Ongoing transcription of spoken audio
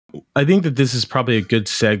I think that this is probably a good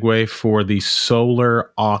segue for the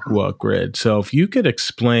Solar AquaGrid. So if you could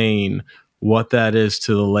explain what that is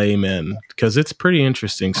to the layman, because it's pretty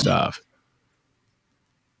interesting stuff.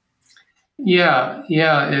 Yeah,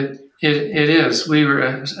 it is. We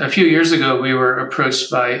were a few years ago. We were approached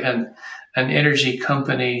by an energy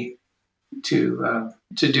company to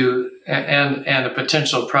do and a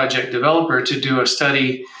potential project developer to do a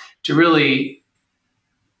study to really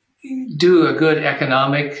do a good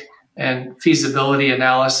economic and feasibility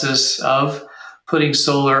analysis of putting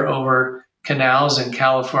solar over canals in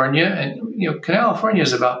California. And California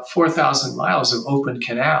is about 4,000 miles of open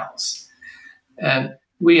canals, and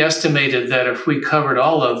we estimated that if we covered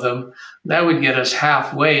all of them, that would get us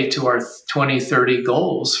halfway to our 2030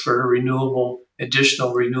 goals for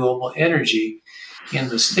additional renewable energy in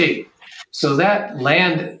the state. So that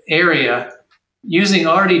land area, using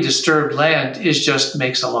already disturbed land, just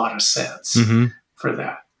makes a lot of sense for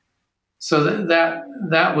that. So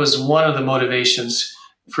that was one of the motivations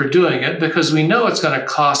for doing it, because we know it's going to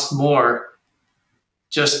cost more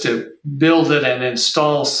just to build it and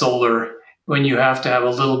install solar when you have to have a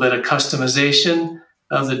little bit of customization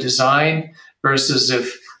of the design, versus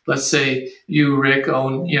if, let's say, you, Rick,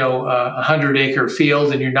 own 100-acre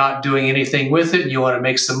field and you're not doing anything with it and you want to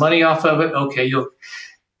make some money off of it. Okay, you'll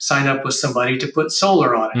sign up with somebody to put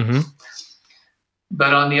solar on it.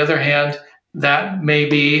 But on the other hand, that may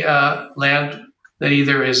be land that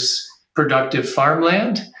either is productive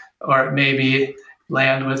farmland, or it may be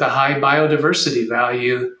land with a high biodiversity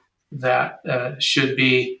value that should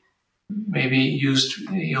be maybe used,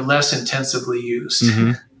 less intensively used.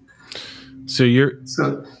 So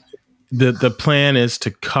the plan is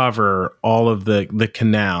to cover all of the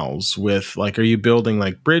canals with, like, are you building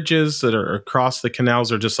like bridges that are across the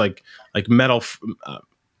canals, or just like metal?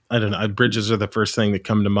 I don't know. Bridges are the first thing that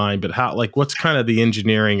come to mind, but how, like, what's kind of the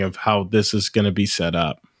engineering of how this is going to be set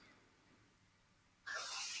up?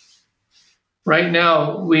 Right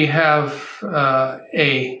now, we have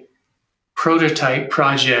a prototype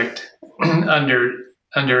project under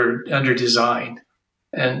design,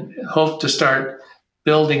 and hope to start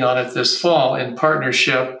building on it this fall in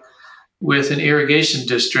partnership with an irrigation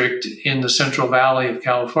district in the Central Valley of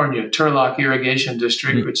California, Turlock Irrigation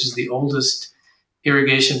District, which is the oldest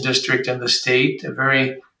irrigation district in the state, and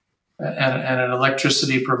an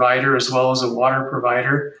electricity provider as well as a water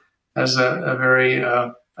provider, has a very,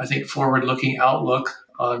 I think, forward-looking outlook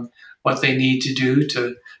on what they need to do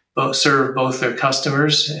to serve both their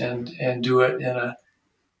customers and do it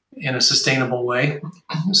in a sustainable way.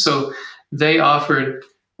 So they offered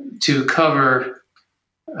to cover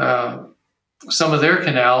some of their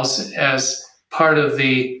canals as part of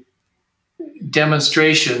the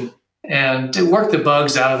demonstration and to work the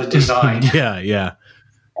bugs out of the design. Yeah.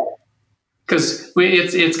 Because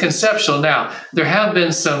it's conceptual now. There have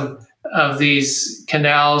been some of these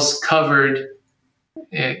canals covered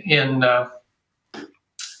in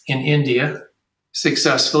India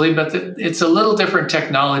successfully, but it's a little different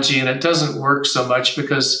technology, and it doesn't work so much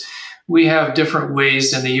because we have different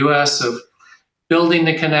ways in the U.S. of building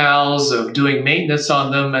the canals, of doing maintenance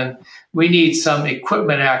on them, and we need some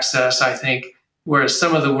equipment access, I think, whereas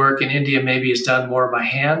some of the work in India maybe is done more by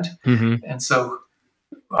hand. And so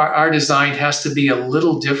our design has to be a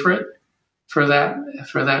little different for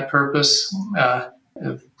that purpose.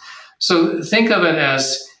 So think of it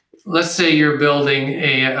as, let's say you're building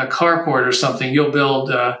a carport or something. You'll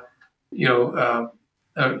build, you'll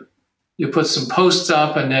put some posts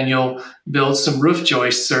up, and then you'll build some roof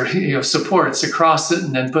joists or supports across it,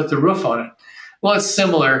 and then put the roof on it. Well, it's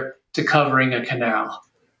similar to covering a canal.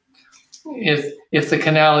 If the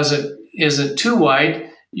canal isn't too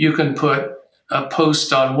wide, you can put a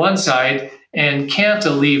post on one side and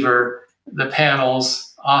cantilever the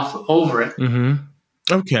panels off over it.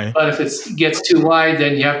 Okay. But if it gets too wide,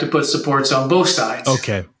 then you have to put supports on both sides.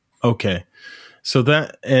 Okay. So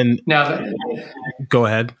that, and now go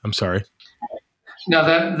ahead. I'm sorry. Now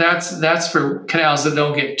that's for canals that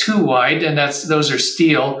don't get too wide, and those are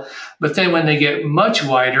steel. But then when they get much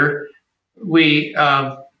wider, we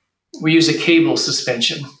use a cable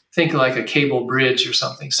suspension. Think like a cable bridge or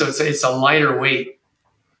something. So it's a lighter weight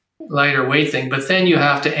thing. But then you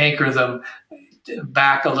have to anchor them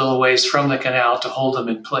back a little ways from the canal to hold them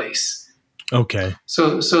in place. Okay.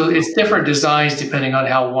 So it's different designs depending on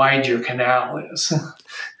how wide your canal is.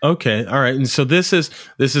 Okay. All right. And so this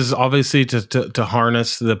is obviously to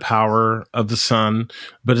harness the power of the sun,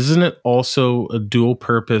 but isn't it also a dual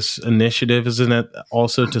purpose initiative? Isn't it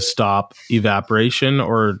also to stop evaporation,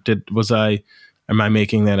 or am I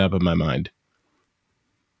making that up in my mind?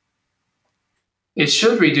 it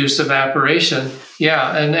should reduce evaporation.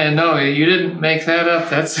 Yeah, and no, you didn't make that up.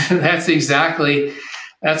 That's exactly,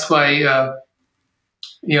 that's why,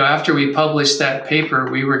 after we published that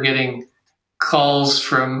paper, we were getting calls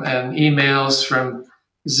from and emails from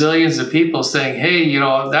zillions of people saying, hey,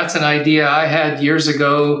 that's an idea I had years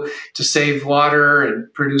ago to save water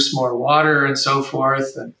and produce more water and so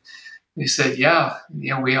forth. And we said, yeah,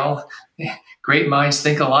 we all, great minds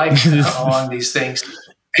think alike along these things.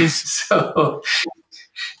 So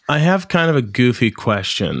I have kind of a goofy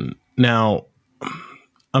question. Now,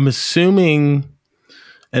 I'm assuming,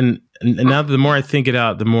 and now the more I think it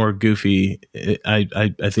out, the more goofy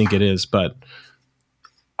I think it is, but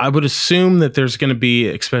I would assume that there's going to be,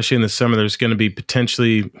 especially in the summer, there's going to be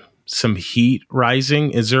potentially some heat rising.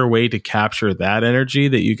 Is there a way to capture that energy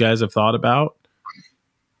that you guys have thought about?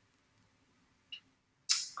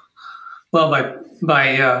 Well,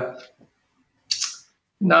 by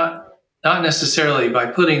not necessarily by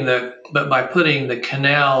putting the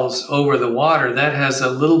canals over the water, that has a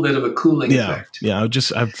little bit of a cooling effect. Yeah,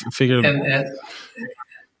 I've figured,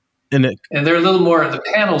 and they're a little more. The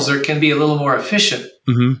panels can be a little more efficient.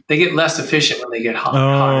 Mm-hmm. They get less efficient when they get hot.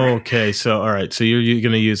 Oh, okay. So, all right. So you're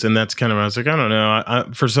going to use, and that's kind of, I was like, I don't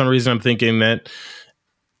know. For some reason, I'm thinking that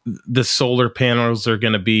the solar panels are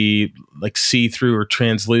going to be like see-through or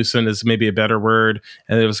translucent is maybe a better word.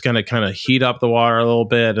 And it was going to kind of heat up the water a little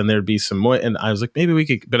bit, and there'd be some, and I was like, maybe we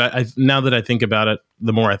could, but I now that I think about it,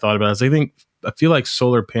 the more I thought about it, I feel like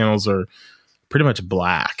solar panels are pretty much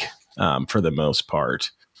black for the most part.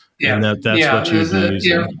 Yeah. And that's what you're using.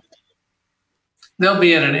 Yeah. They'll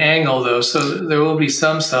be at an angle though, so there will be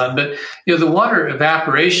some sun, but the water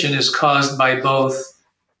evaporation is caused by both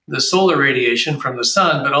the solar radiation from the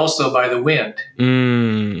sun, but also by the wind.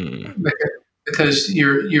 Because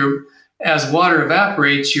as water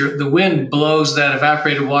evaporates, the wind blows that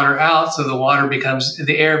evaporated water out, so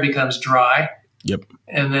the air becomes dry. Yep.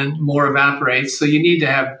 And then more evaporates. So you need to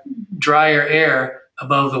have drier air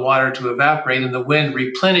above the water to evaporate, and the wind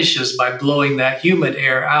replenishes by blowing that humid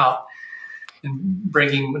air out and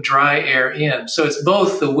bringing dry air in. So it's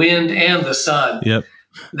both the wind and the sun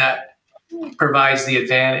that provides the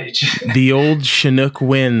advantage. The old Chinook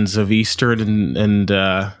winds of eastern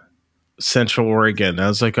and central Oregon. I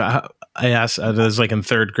was like, I asked, I was like in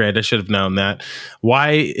third grade, I should have known that.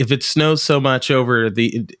 Why, if it snows so much towards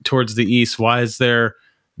the east, why isn't a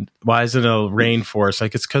rainforest?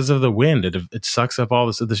 Like, it's because of the wind. It sucks up all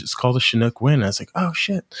this. It's called a Chinook wind. I was like, oh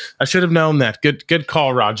shit, I should have known that. Good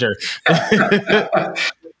call, Roger.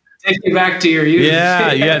 Take you back to your youth.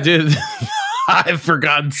 Yeah, dude. I've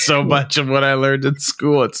forgotten so much of what I learned in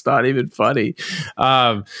school. It's not even funny.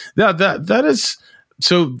 That is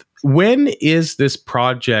so. When is this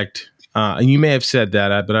project? And you may have said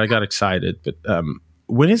that, but I got excited. But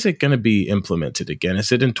when is it going to be implemented again?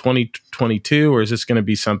 Is it in 2022, or is this going to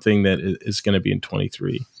be something that is going to be in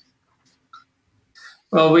 23?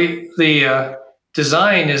 Well, the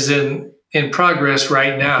design is in progress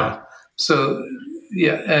right now. Okay. So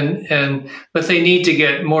yeah, but they need to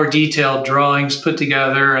get more detailed drawings put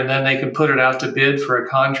together, and then they can put it out to bid for a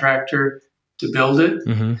contractor to build it.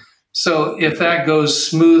 Mm-hmm. So if that goes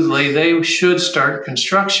smoothly, they should start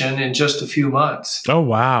construction in just a few months. Oh,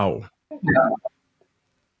 wow.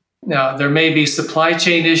 Now, there may be supply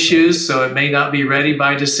chain issues, so it may not be ready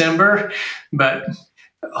by December, but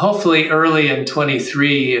hopefully early in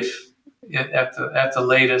 23, at the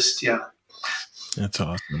latest, yeah. That's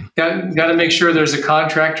awesome. Got to make sure there's a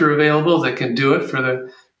contractor available that can do it for the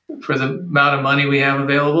amount of money we have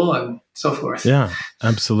available and so forth. Yeah,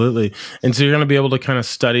 absolutely. And so you're going to be able to kind of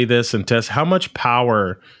study this and test how much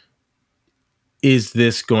power is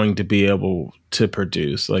this going to be able to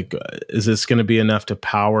produce? Like, is this going to be enough to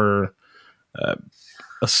power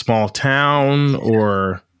a small town?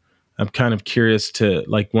 Or I'm kind of curious to,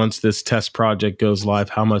 like, once this test project goes live,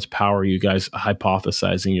 how much power are you guys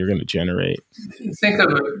hypothesizing you're going to generate? Think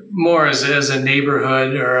of it more as a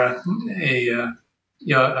neighborhood or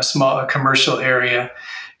a small commercial area.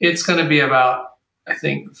 It's going to be about, I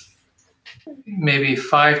think, maybe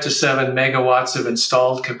 5 to 7 megawatts of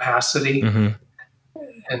installed capacity. Mm-hmm.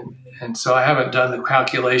 And so I haven't done the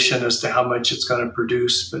calculation as to how much it's going to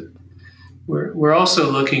produce, but we're also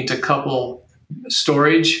looking to couple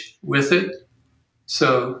storage with it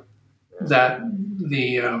so that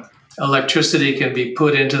the electricity can be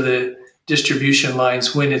put into the distribution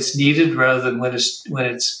lines when it's needed rather than when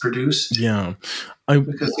it's produced. Yeah.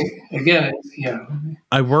 Because again,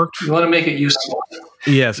 I worked. You want to make it useful.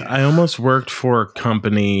 Yes, I almost worked for a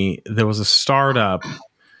company. There was a startup.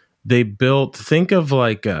 They built. Think of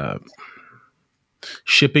like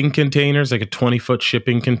shipping containers, like a 20-foot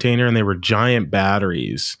shipping container, and they were giant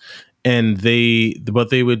batteries. And what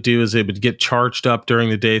they would do is they would get charged up during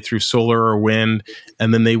the day through solar or wind,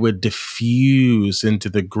 and then they would diffuse into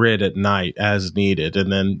the grid at night as needed.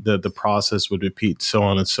 And then the process would repeat, so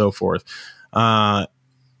on and so forth. I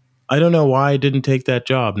don't know why I didn't take that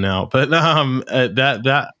job now, but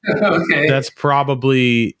Okay. that's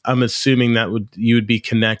probably, I'm assuming you would be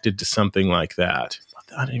connected to something like that.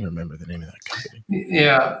 I don't even remember the name of that company.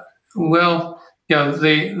 Yeah. Well,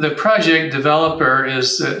 the project developer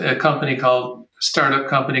is a startup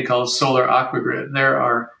company called Solar AquaGrid.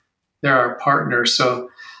 They're our partner. So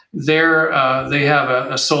they have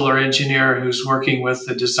a solar engineer who's working with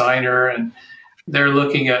the designer, and they're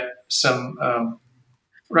looking at some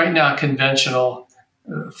right now conventional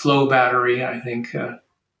flow battery, I think,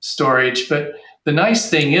 storage. But the nice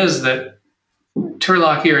thing is that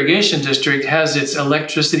Turlock Irrigation District has its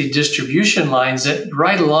electricity distribution lines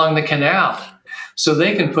right along the canal. So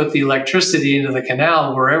they can put the electricity into the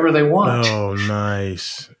canal wherever they want. Oh,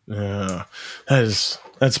 nice. Yeah.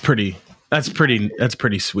 That's pretty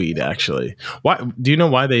sweet, actually. Why do you know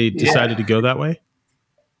why they decided to go that way?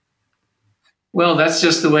 Well, that's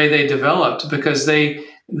just the way they developed, because they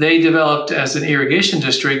developed as an irrigation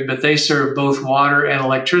district, but they serve both water and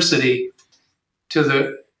electricity to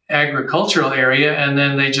the agricultural area, and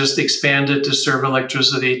then they just expanded to serve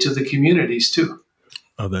electricity to the communities too.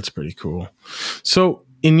 Oh, that's pretty cool. So,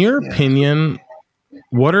 in your opinion,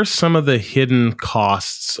 what are some of the hidden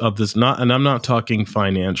costs of this? And I'm not talking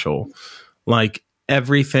financial. Like,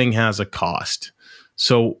 everything has a cost.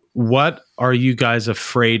 So what are you guys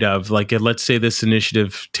afraid of? Like, let's say this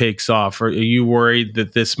initiative takes off. Are you worried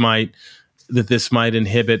that this might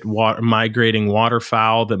inhibit migrating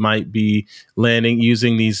waterfowl that might be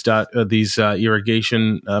using these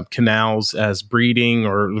irrigation canals as breeding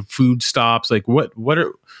or food stops? Like, what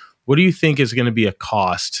do you think is going to be a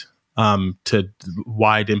cost to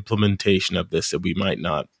wide implementation of this that we might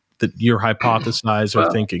not, that you're hypothesized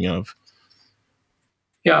or thinking of?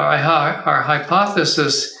 Yeah, our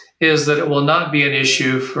hypothesis is that it will not be an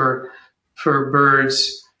issue for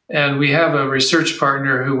birds, and we have a research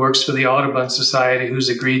partner who works for the Audubon Society who's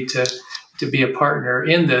agreed to be a partner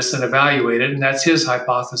in this and evaluate it, and that's his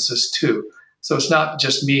hypothesis too. So it's not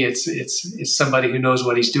just me; it's somebody who knows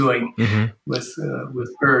what he's doing with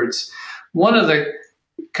birds. One of the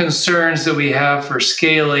concerns that we have for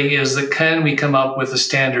scaling is that can we come up with a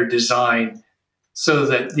standard design so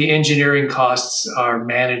that the engineering costs are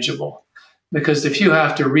manageable? Because if you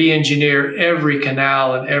have to re-engineer every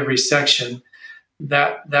canal and every section,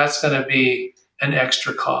 that's going to be an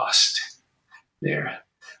extra cost there.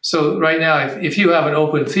 So right now, if you have an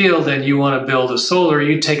open field and you want to build a solar,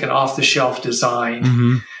 you take an off-the-shelf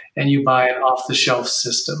design and you buy an off-the-shelf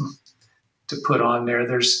system to put on there.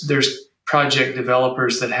 There's project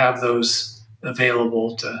developers that have those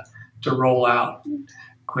available to roll out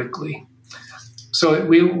quickly. So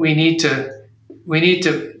we need to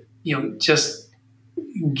just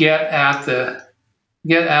get at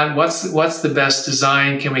what's the best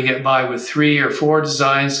design. Can we get by with 3 or 4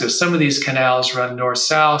 designs? Because some of these canals run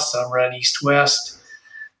north-south, some run east-west,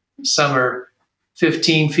 some are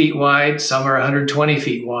 15 feet wide, some are 120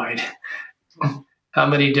 feet wide. How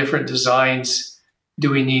many different designs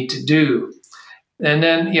do we need to do? And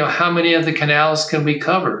then, how many of the canals can we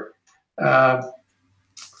cover?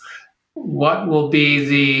 What will be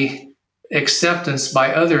the acceptance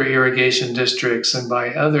by other irrigation districts and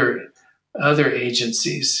by other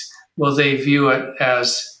agencies? Will they view it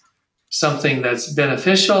as something that's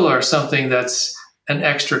beneficial or something that's an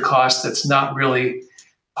extra cost that's not really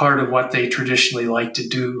part of what they traditionally like to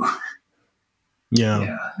do?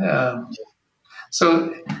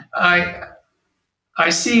 So I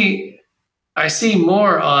see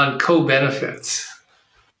more on co-benefits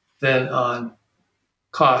than on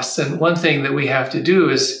costs. And one thing that we have to do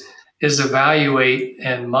is evaluate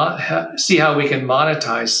and see how we can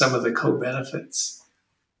monetize some of the co-benefits.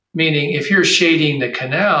 Meaning, if you're shading the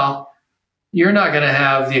canal, you're not going to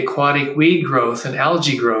have the aquatic weed growth and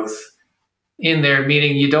algae growth in there,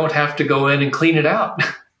 meaning you don't have to go in and clean it out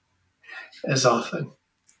as often.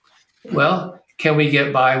 Well, can we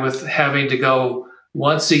get by with having to go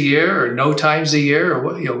once a year or no times a year,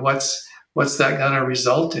 or what's that going to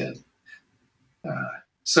result in?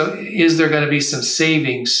 So is there going to be some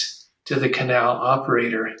savings to the canal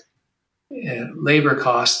operator, labor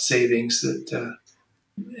cost savings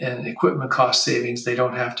and equipment cost savings? They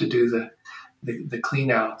don't have to do the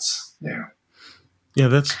clean outs there.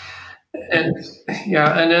 Yeah, and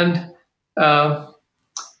then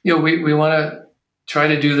we want to try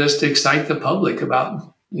to do this to excite the public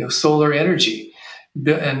about solar energy.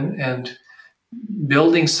 and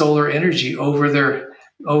building solar energy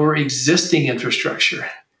over existing infrastructure,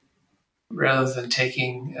 rather than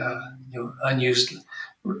taking unused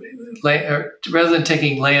rather than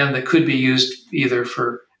taking land that could be used either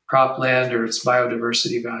for cropland or its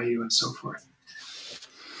biodiversity value and so forth.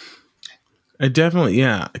 I definitely,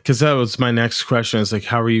 yeah, because that was my next question. Is like,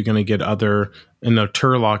 how are you going to get other? And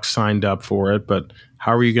Turlock signed up for it, but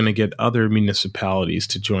how are you going to get other municipalities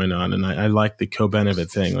to join on? And I like the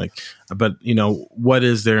co-benefit thing. Like, but what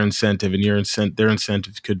is their incentive? And their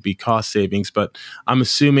incentive could be cost savings. But I'm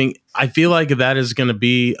assuming, I feel like that is going to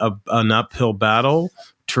be an uphill battle.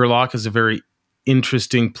 Turlock is a very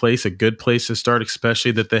interesting place, a good place to start, especially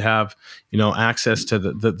that they have access to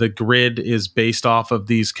the grid is based off of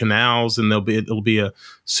these canals, and it'll be a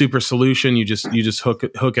super solution. You just hook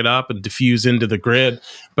it up and diffuse into the grid.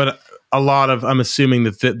 But I'm assuming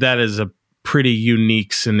that is a pretty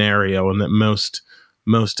unique scenario, and that most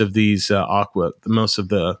of these most of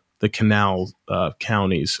the canal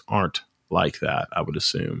counties aren't like that, I would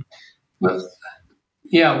assume. Well,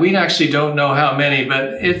 yeah, we actually don't know how many,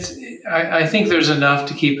 but I think there's enough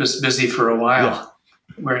to keep us busy for a while,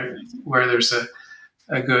 where there's a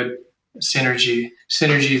good synergy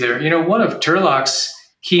there. One of Turlock's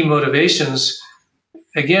key motivations,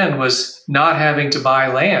 again, was not having to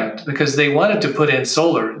buy land, because they wanted to put in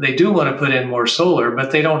solar. They do want to put in more solar,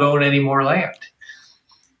 but they don't own any more land.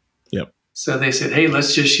 Yep. So they said, "Hey,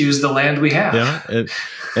 let's just use the land we have." Yeah.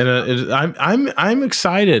 I'm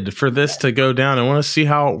excited for this to go down. I want to see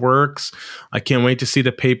how it works. I can't wait to see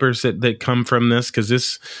the papers that come from this, because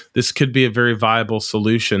this could be a very viable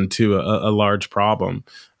solution to a large problem.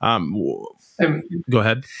 Go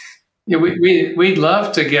ahead. Yeah, we'd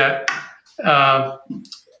love to get an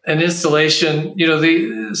installation.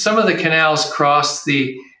 Some of the canals cross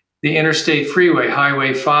the interstate freeway,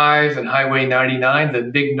 Highway 5 and Highway 99, the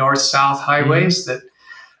big north-south highways that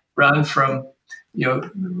run from.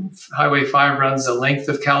 Highway 5 runs the length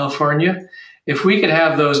of California. If we could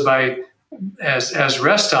have those as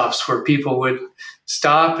rest stops where people would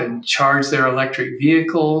stop and charge their electric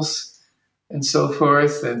vehicles and so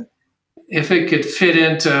forth, and if it could fit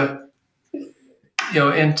into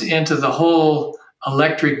the whole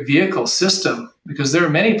electric vehicle system, because there are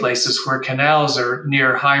many places where canals are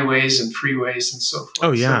near highways and freeways and so forth.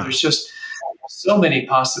 Oh yeah, so there's just so many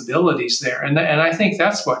possibilities there. And I think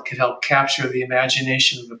that's what could help capture the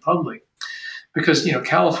imagination of the public, because,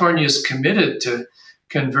 California is committed to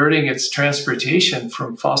converting its transportation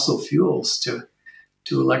from fossil fuels to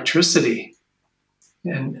electricity.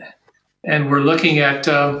 And we're looking at,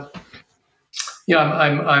 I'm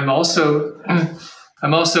also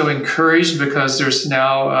encouraged, because there's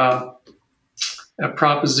now a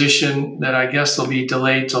proposition that I guess will be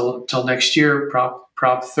delayed till next year,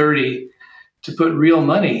 Prop 30, to put real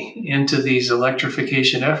money into these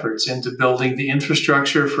electrification efforts, into building the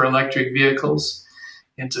infrastructure for electric vehicles,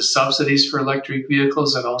 into subsidies for electric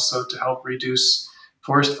vehicles, and also to help reduce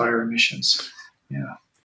forest fire emissions. Yeah.